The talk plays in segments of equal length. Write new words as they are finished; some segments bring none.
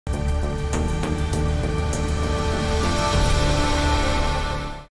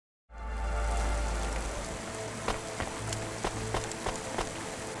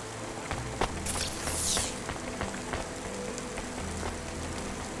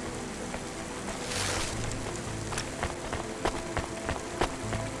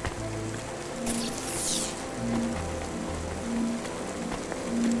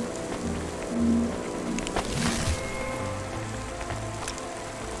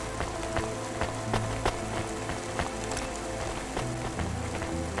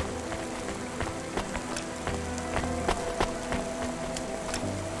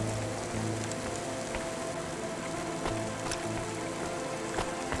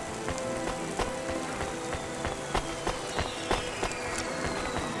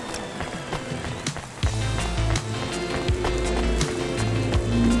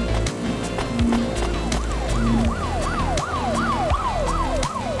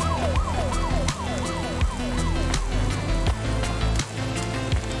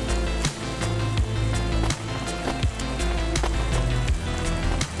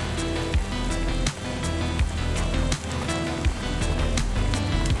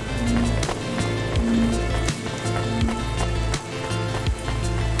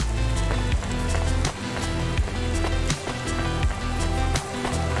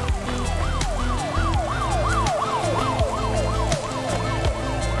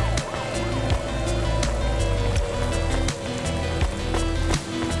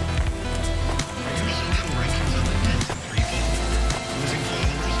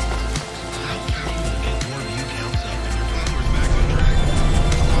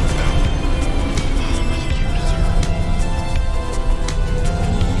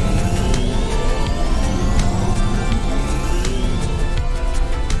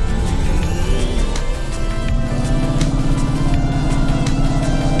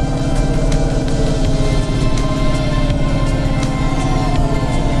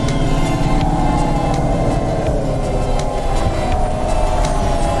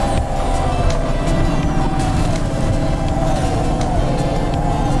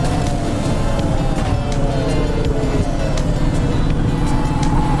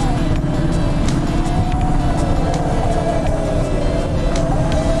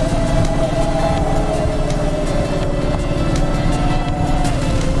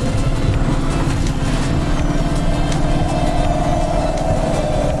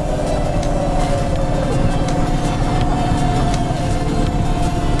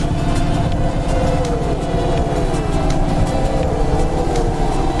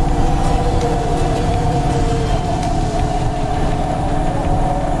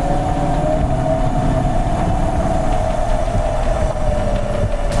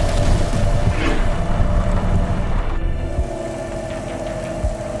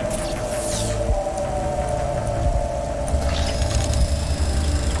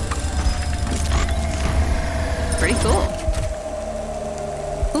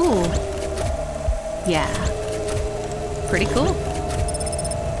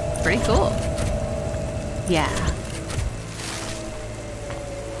Pretty cool. Yeah.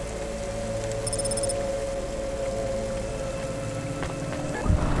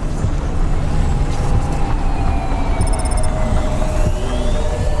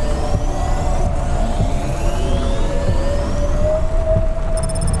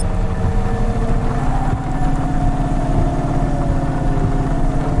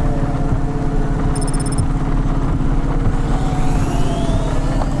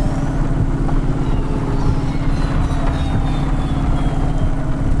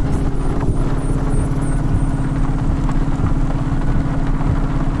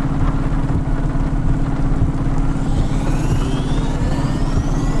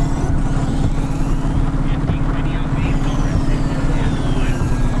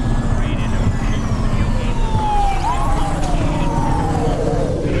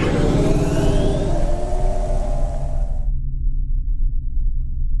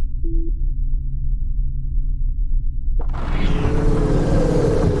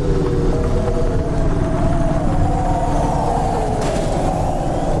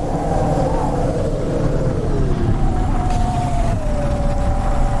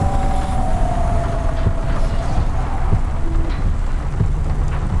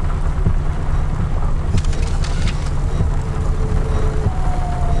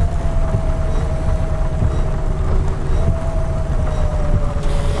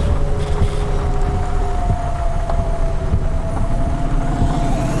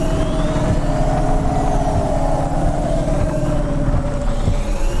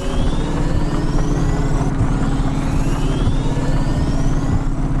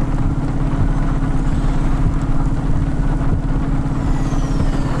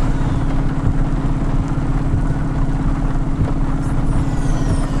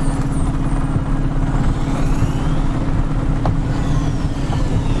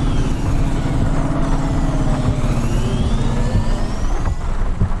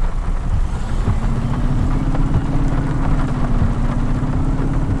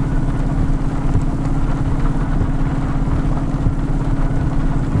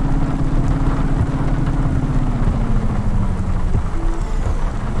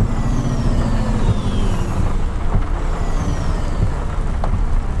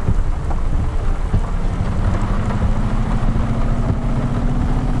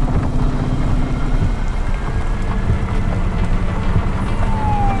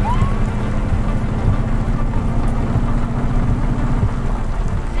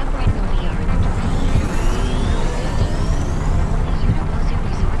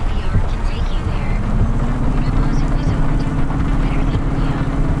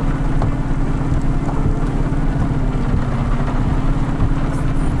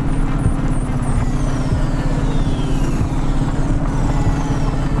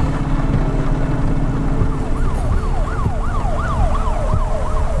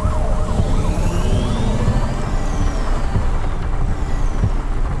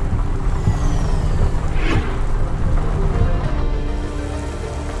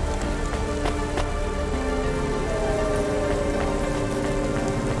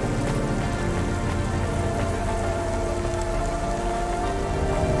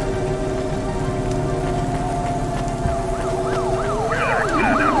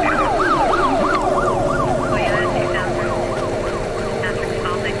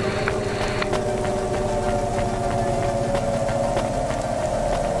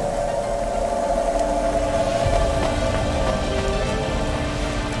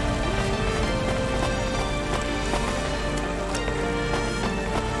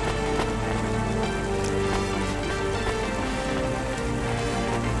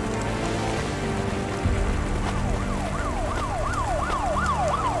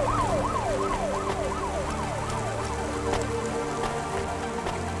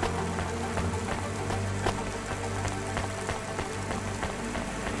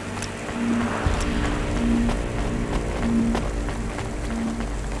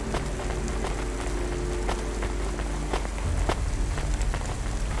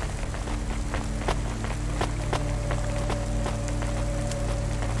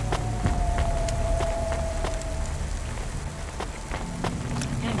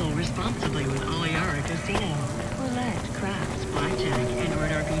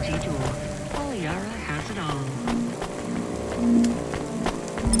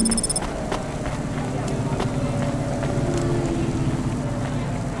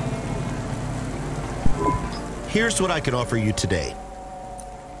 Here's what I can offer you today.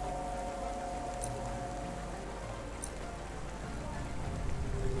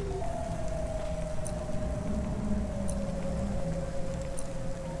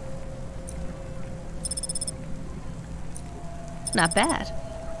 Not bad.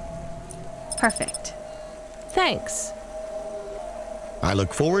 Perfect. Thanks. I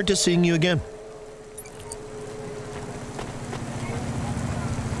look forward to seeing you again.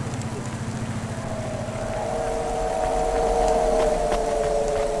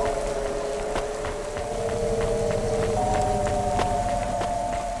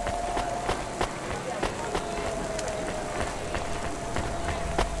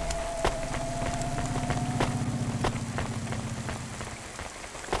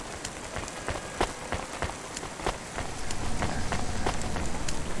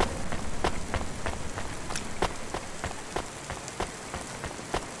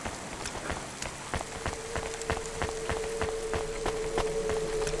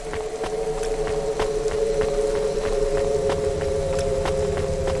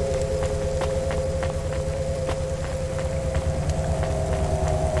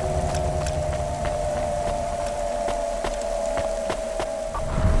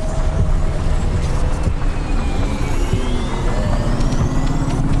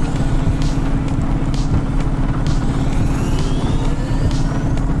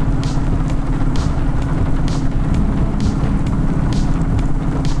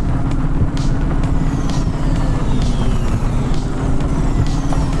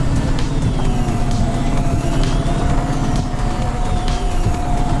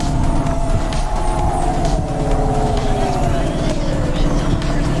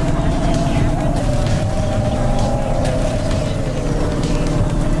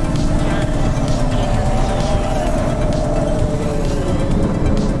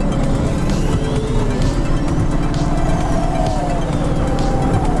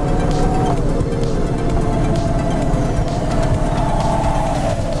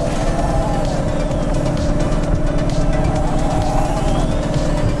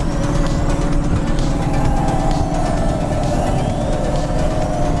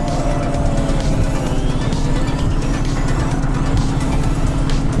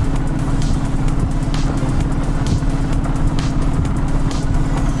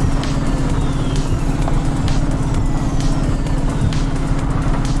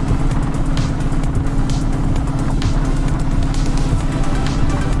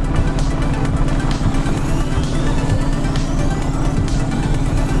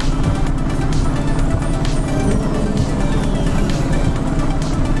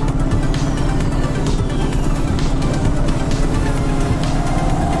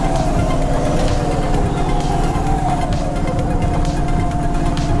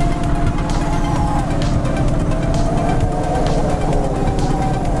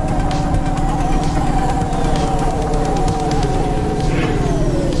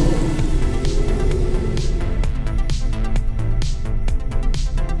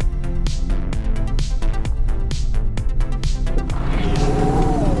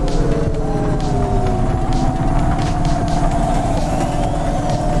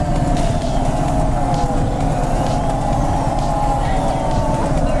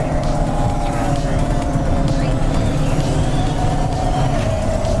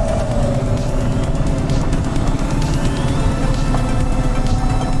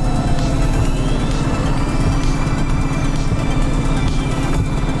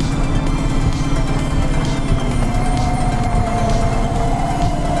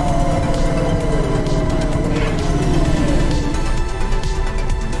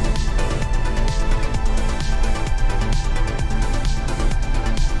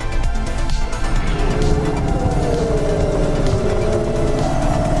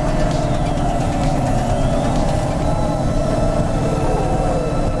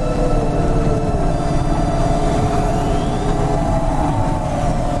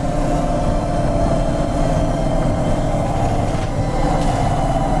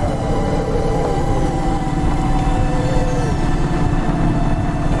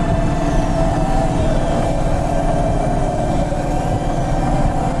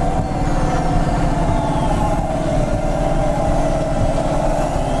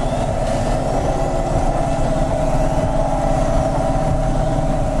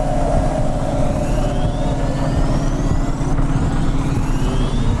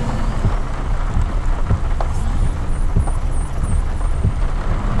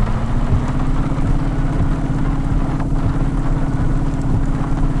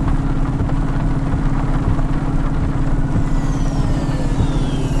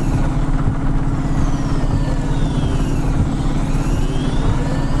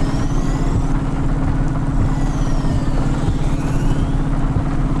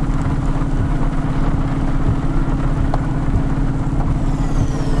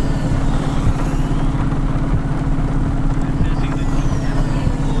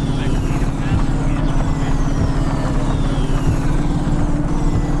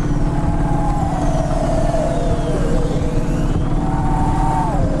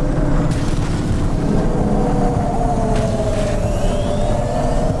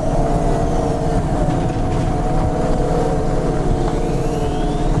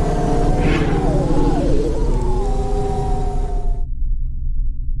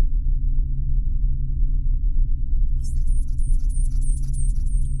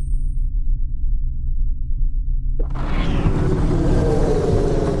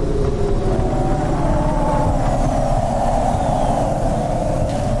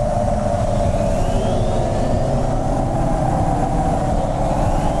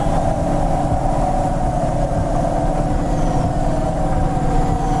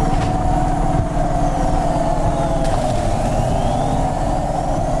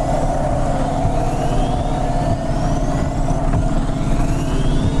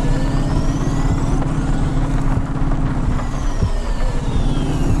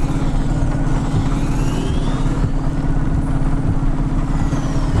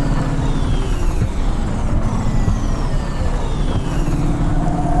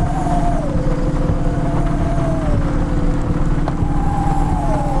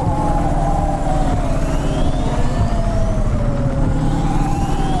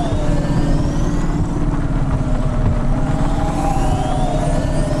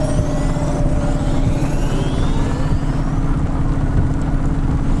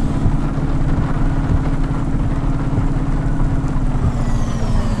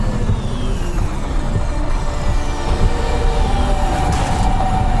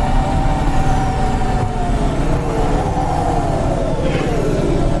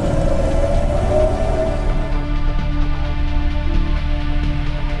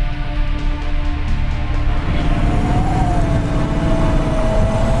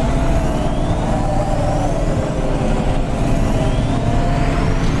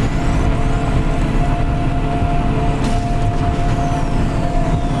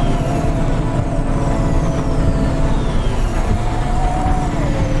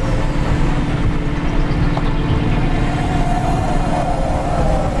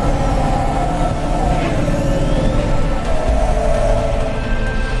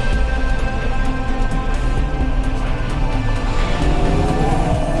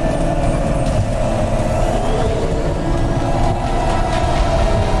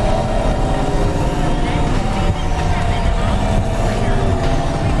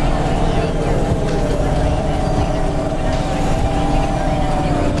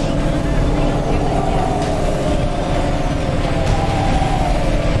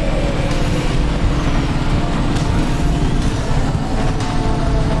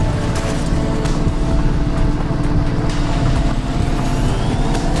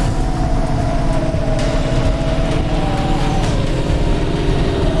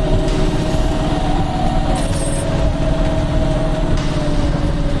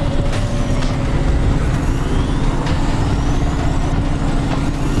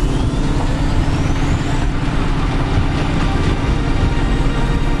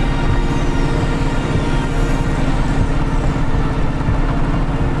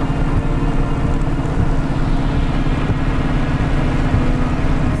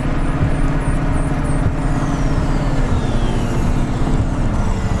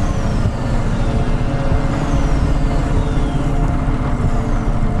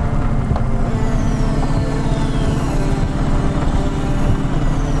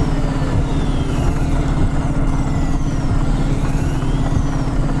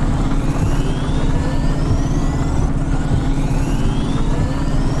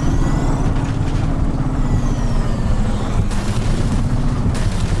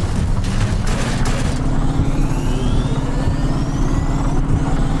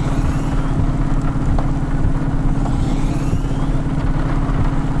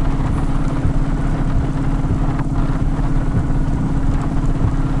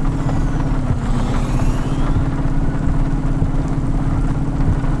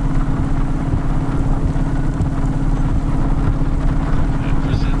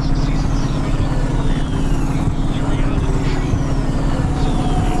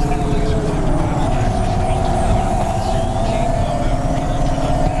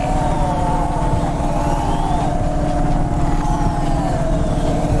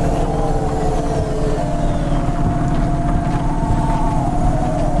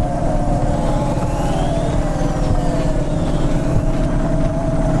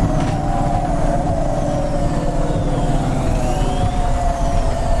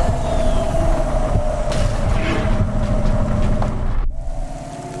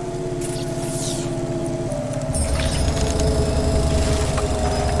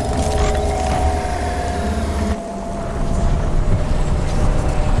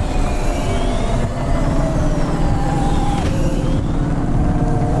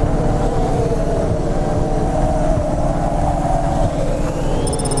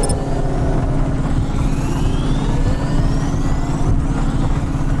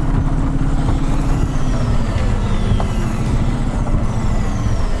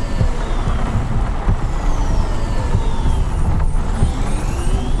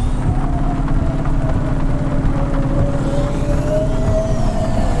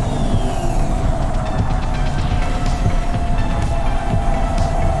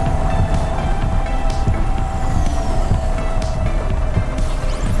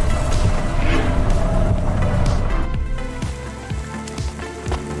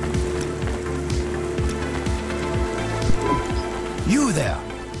 You there!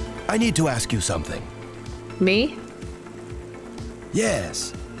 I need to ask you something. Me?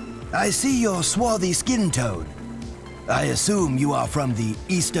 Yes. I see your swarthy skin tone. I assume you are from the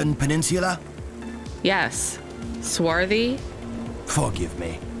Eastern Peninsula? Yes. Swarthy? Forgive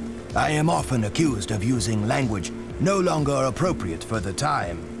me. I am often accused of using language no longer appropriate for the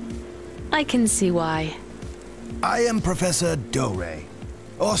time. I can see why. I am Professor Dore,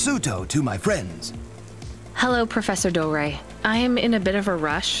 or Suto to my friends. Hello, Professor Dore. I am in a bit of a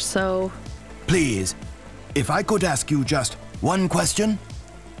rush, so... Please, if I could ask you just one question?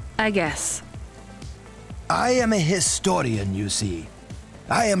 I guess. I am a historian, you see.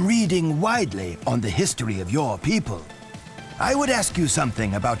 I am reading widely on the history of your people. I would ask you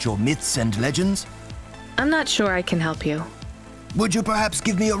something about your myths and legends. I'm not sure I can help you. Would you perhaps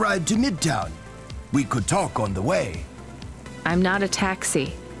give me a ride to Midtown? We could talk on the way. I'm not a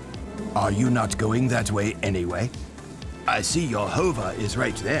taxi. Are you not going that way anyway? I see your hover is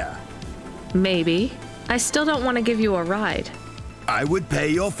right there. Maybe. I still don't want to give you a ride. I would pay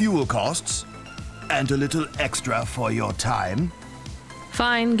your fuel costs, and a little extra for your time.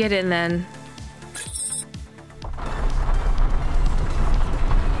 Fine, get in then.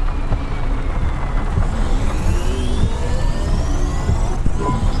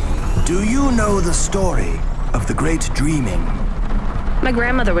 Do you know the story of the Great Dreaming? My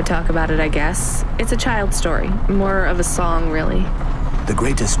grandmother would talk about it, I guess. It's a child's story. More of a song, really. The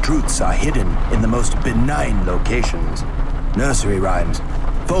greatest truths are hidden in the most benign locations. Nursery rhymes,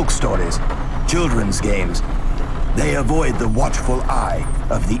 folk stories, children's games. They avoid the watchful eye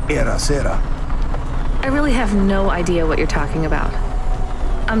of the Era Sera. I really have no idea what you're talking about.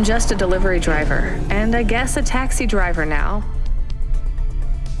 I'm just a delivery driver, and I guess a taxi driver now.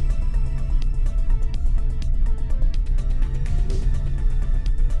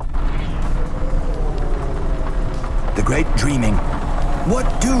 The Great Dreaming.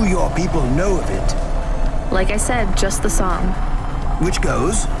 What do your people know of it? Like I said, just the song. Which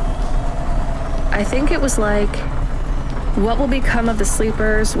goes? I think it was like, what will become of the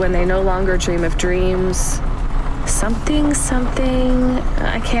sleepers when they no longer dream of dreams? Something, something...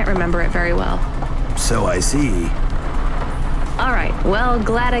 I can't remember it very well. So I see. All right, well,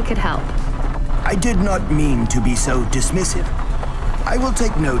 glad I could help. I did not mean to be so dismissive. I will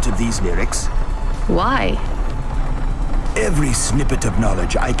take note of these lyrics. Why? Every snippet of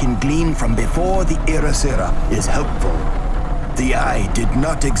knowledge I can glean from before the Era Sera is helpful. The eye did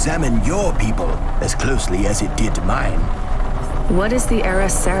not examine your people as closely as it did mine. What is the Era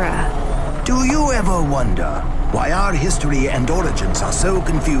Sera? Do you ever wonder why our history and origins are so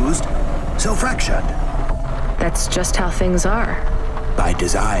confused, so fractured? That's just how things are. By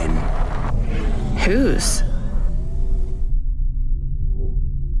design. Whose?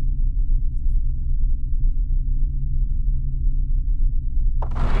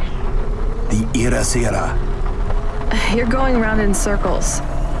 The Era Sera. You're going around in circles.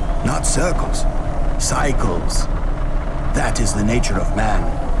 Not circles, cycles. That is the nature of man.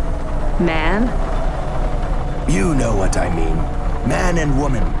 Man? You know what I mean. Man and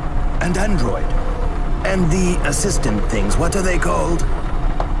woman, and android. And the assistant things, what are they called?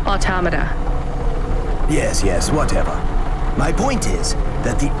 Automata. Yes, whatever. My point is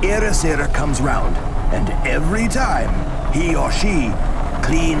that the Era Sera comes round, and every time he or she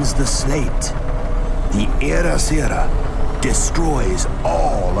cleans the slate, the Era Sera destroys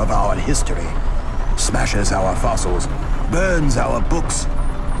all of our history, smashes our fossils, burns our books,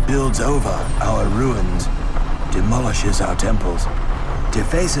 builds over our ruins, demolishes our temples,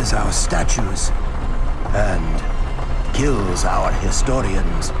 defaces our statues, and kills our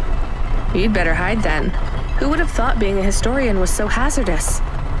historians. You'd better hide then. Who would have thought being a historian was so hazardous?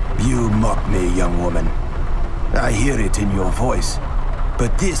 You mock me, young woman. I hear it in your voice.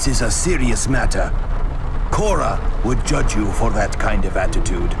 But this is a serious matter. Cora would judge you for that kind of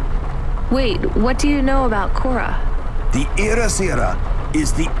attitude. Wait, what do you know about Cora? The Era Sera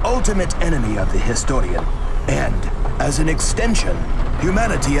is the ultimate enemy of the historian, and, as an extension,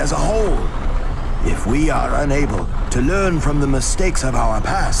 humanity as a whole. If we are unable to learn from the mistakes of our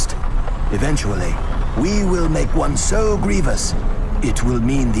past, eventually, we will make one so grievous, it will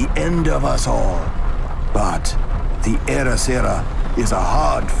mean the end of us all. But the Era Sera is a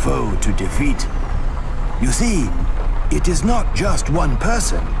hard foe to defeat. You see, it is not just one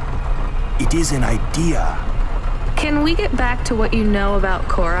person. It is an idea. Can we get back to what you know about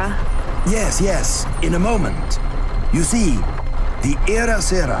Cora? Yes, in a moment. You see, the Era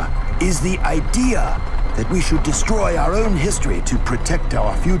Sera is the idea that we should destroy our own history to protect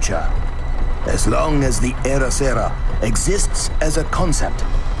our future. As long as the Era Sera exists as a concept,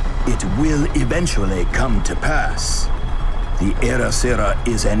 it will eventually come to pass. The Era Sera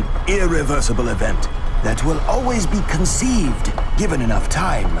is an irreversible event that will always be conceived given enough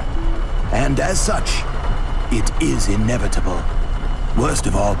time. And as such, it is inevitable. Worst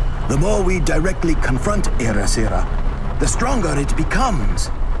of all, the more we directly confront Era Sera, the stronger it becomes.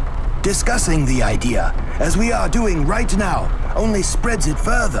 Discussing the idea, as we are doing right now, only spreads it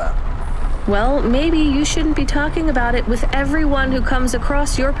further. Well, maybe you shouldn't be talking about it with everyone who comes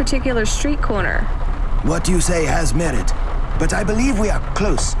across your particular street corner. What you say has merit, but I believe we are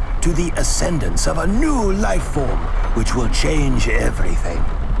close to the ascendance of a new life form, which will change everything.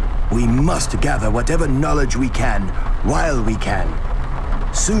 We must gather whatever knowledge we can, while we can.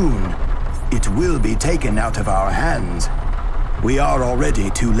 Soon, it will be taken out of our hands. We are already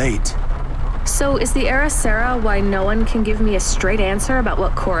too late. So is the Era Sera why no one can give me a straight answer about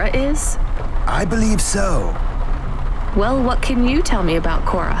what Korra is? I believe so. Well, what can you tell me about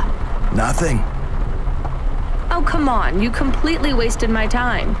Korra? Nothing. Oh, come on, you completely wasted my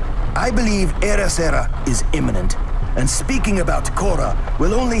time. I believe Era Sera is imminent, and speaking about Korra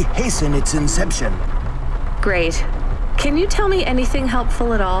will only hasten its inception. Great. Can you tell me anything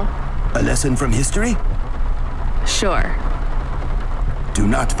helpful at all? A lesson from history? Sure. Do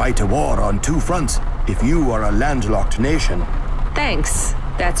not fight a war on two fronts if you are a landlocked nation. Thanks.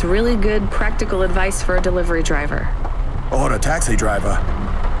 That's really good practical advice for a delivery driver. Or a taxi driver.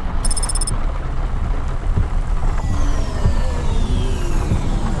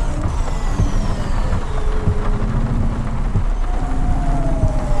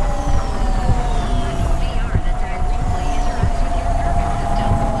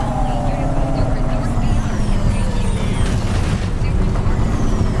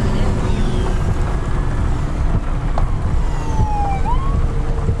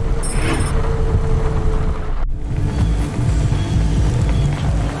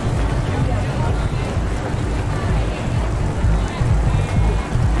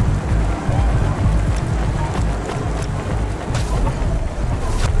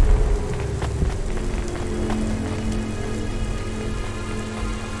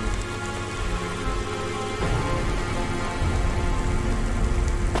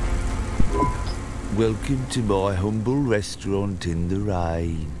 Welcome to my humble restaurant in the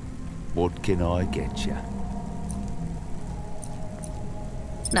rain. What can I get you?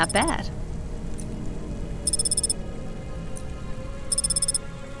 Not bad.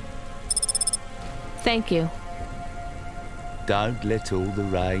 Thank you. Don't let all the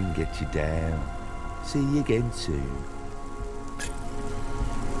rain get you down. See you again soon.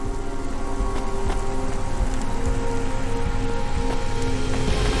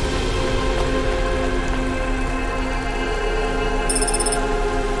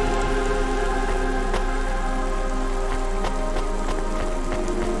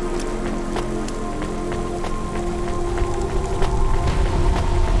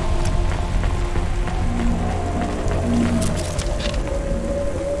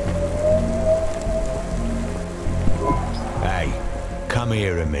 Come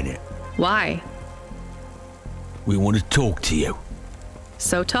here a minute. Why? We want to talk to you.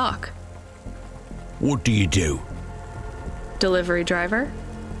 So talk. What do you do? Delivery driver?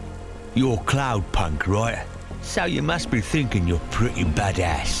 You're Cloudpunk, right? So you must be thinking you're pretty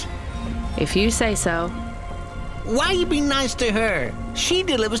badass. If you say so. Why you be nice to her? She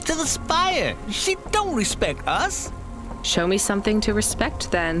delivers to the Spire. She don't respect us. Show me something to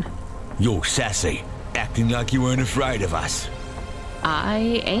respect, then. You're sassy, acting like you weren't afraid of us.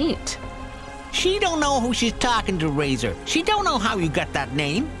 I ain't. She don't know who she's talking to, Razor. She don't know how you got that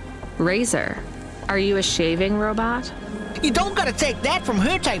name. Razor? Are you a shaving robot? You don't gotta take that from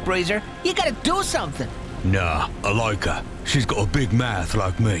her type, Razor. You gotta do something. Nah, I like her. She's got a big mouth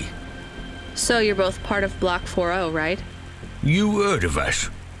like me. So you're both part of Block 40, right? You heard of us?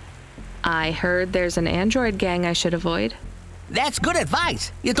 I heard there's an android gang I should avoid. That's good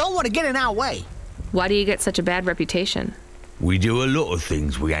advice. You don't want to get in our way. Why do you get such a bad reputation? We do a lot of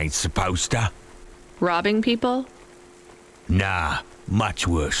things we ain't supposed to. Robbing people? Nah, much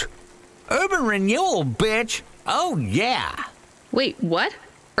worse. Urban renewal, bitch. Oh, yeah. Wait, what?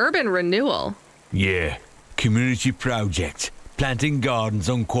 Urban renewal? Yeah, community projects. Planting gardens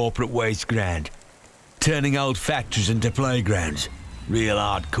on corporate waste ground. Turning old factories into playgrounds. Real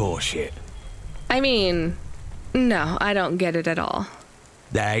hardcore shit. I mean, no, I don't get it at all.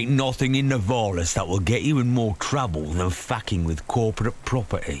 There ain't nothing in Nivalis that will get you in more trouble than fucking with corporate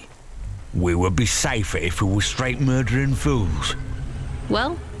property. We would be safer if we were straight murdering fools.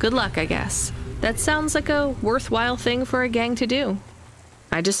 Well, good luck, I guess. That sounds like a worthwhile thing for a gang to do.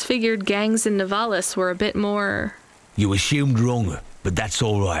 I just figured gangs in Nivalis were a bit more... You assumed wrong, but that's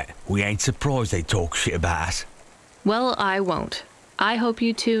alright. We ain't surprised they talk shit about us. Well, I won't. I hope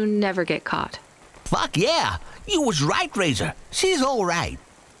you two never get caught. Fuck yeah! You was right, Razor. She's all right.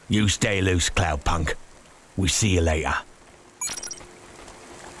 You stay loose, Cloudpunk. We see you later.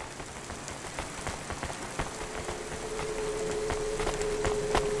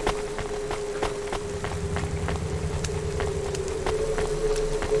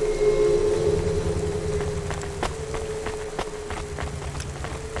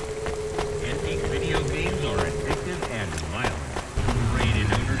 Antique video games are addictive and violent. Trade in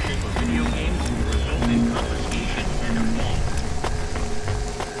ownership of video games will result in confiscation and a fine.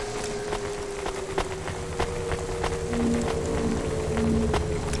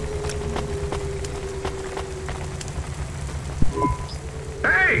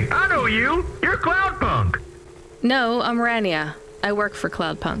 Hey, I know you. You're Cloudpunk. No, I'm Rania. I work for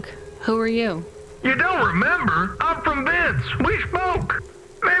Cloudpunk. Who are you? You don't remember? I'm from Vince. We spoke.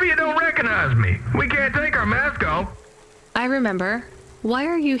 Maybe you don't recognize me. We can't take our mask off. I remember. Why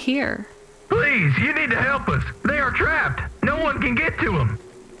are you here? Please, you need to help us. They are trapped. No one can get to them.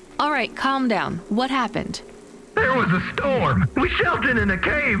 All right, calm down. What happened? There was a storm. We sheltered in a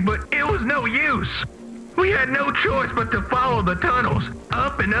cave, but it was no use. We had no choice but to follow the tunnels.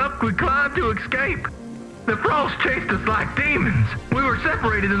 Up and up, we climbed to escape. The frost chased us like demons. We were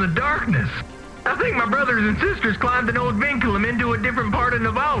separated in the darkness. I think my brothers and sisters climbed an old vinculum into a different part of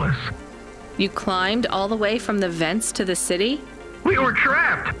Nivalis. You climbed all the way from the vents to the city? We were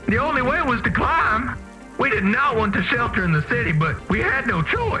trapped. The only way was to climb. We did not want to shelter in the city, but we had no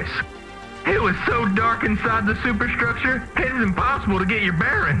choice. It was so dark inside the superstructure, it is impossible to get your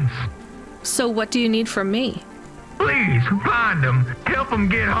bearings. So what do you need from me? Please, find them. Help them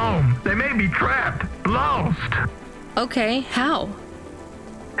get home. They may be trapped, lost. Okay, how?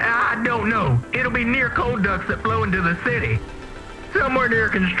 I don't know. It'll be near coal ducts that flow into the city. Somewhere near a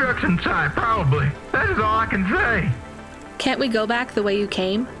construction site, probably. That is all I can say. Can't we go back the way you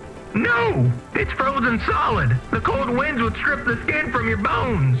came? No! It's frozen solid. The cold winds would strip the skin from your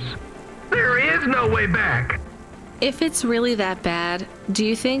bones. There is no way back. If it's really that bad, do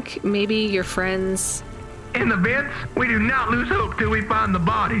you think maybe your friends... In the vents, we do not lose hope till we find the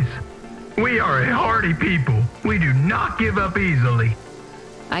bodies. We are a hardy people. We do not give up easily.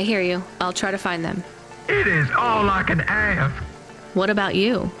 I hear you. I'll try to find them. It is all I can ask. What about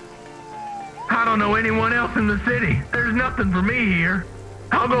you? I don't know anyone else in the city. There's nothing for me here.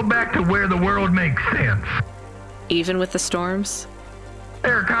 I'll go back to where the world makes sense. Even with the storms?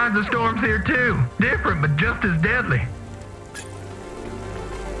 There are kinds of storms here too. Different, but just as deadly.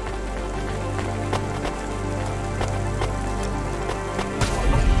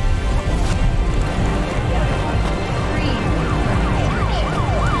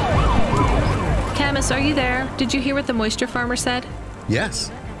 Camus, are you there? Did you hear what the moisture farmer said?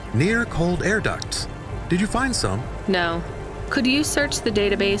 Yes, near cold air ducts. Did you find some? No. Could you search the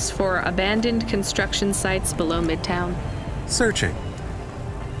database for abandoned construction sites below Midtown? Searching.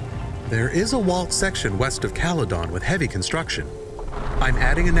 There is a walled section west of Caledon with heavy construction. I'm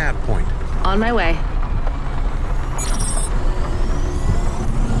adding a nav point. On my way.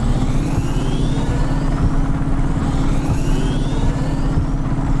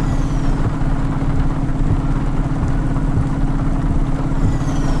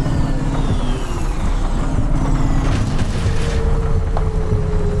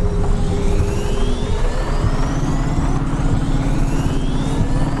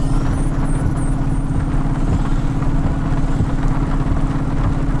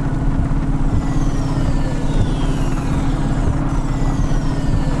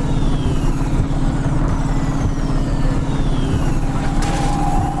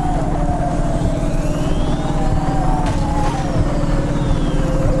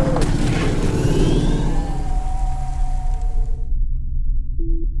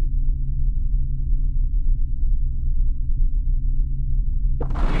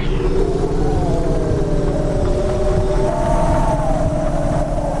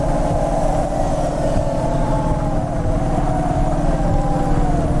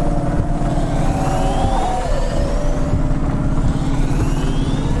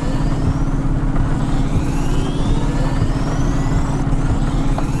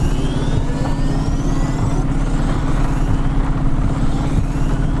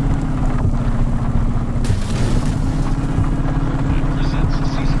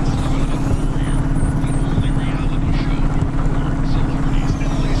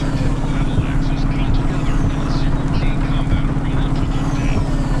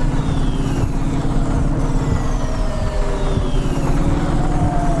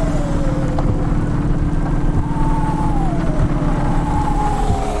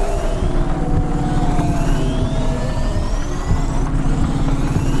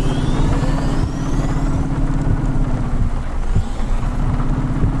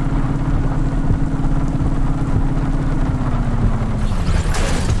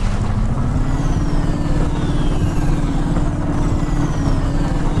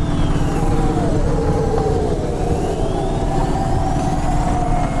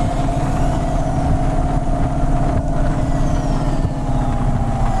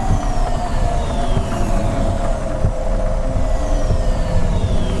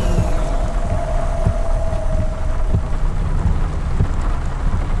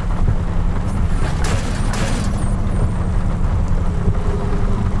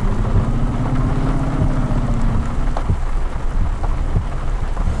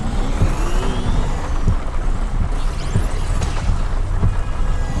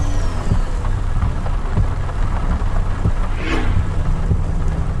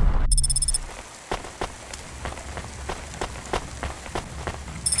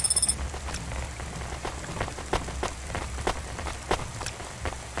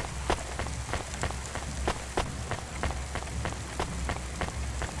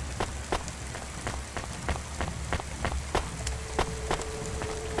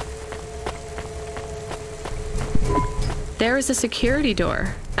 There is a security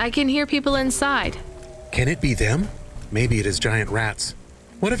door. I can hear people inside. Can it be them? Maybe it is giant rats.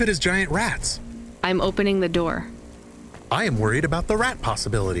 What if it is giant rats? I'm opening the door. I am worried about the rat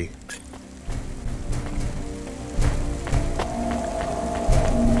possibility.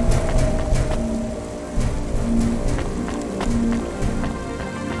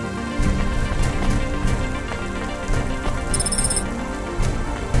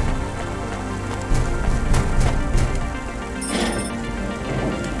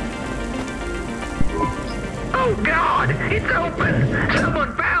 Oh God, it's open!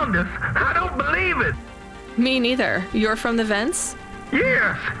 Someone found us! I don't believe it! Me neither. You're from the vents?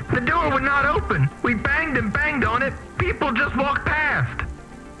 Yes, the door would not open. We banged and banged on it. People just walked past.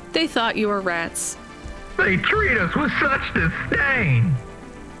 They thought you were rats. They treat us with such disdain.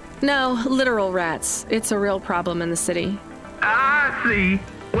 No, literal rats. It's a real problem in the city. I see.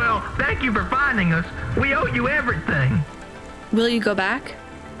 Well, thank you for finding us. We owe you everything. Will you go back?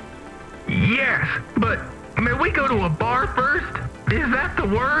 Yes, but may we go to a bar first? Is that the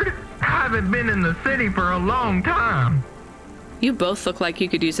word? I haven't been in the city for a long time. You both look like you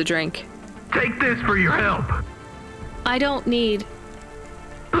could use a drink. Take this for your help. I don't need...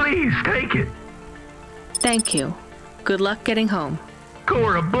 Please take it. Thank you. Good luck getting home.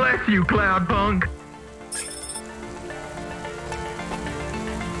 Cora bless you, Cloudpunk.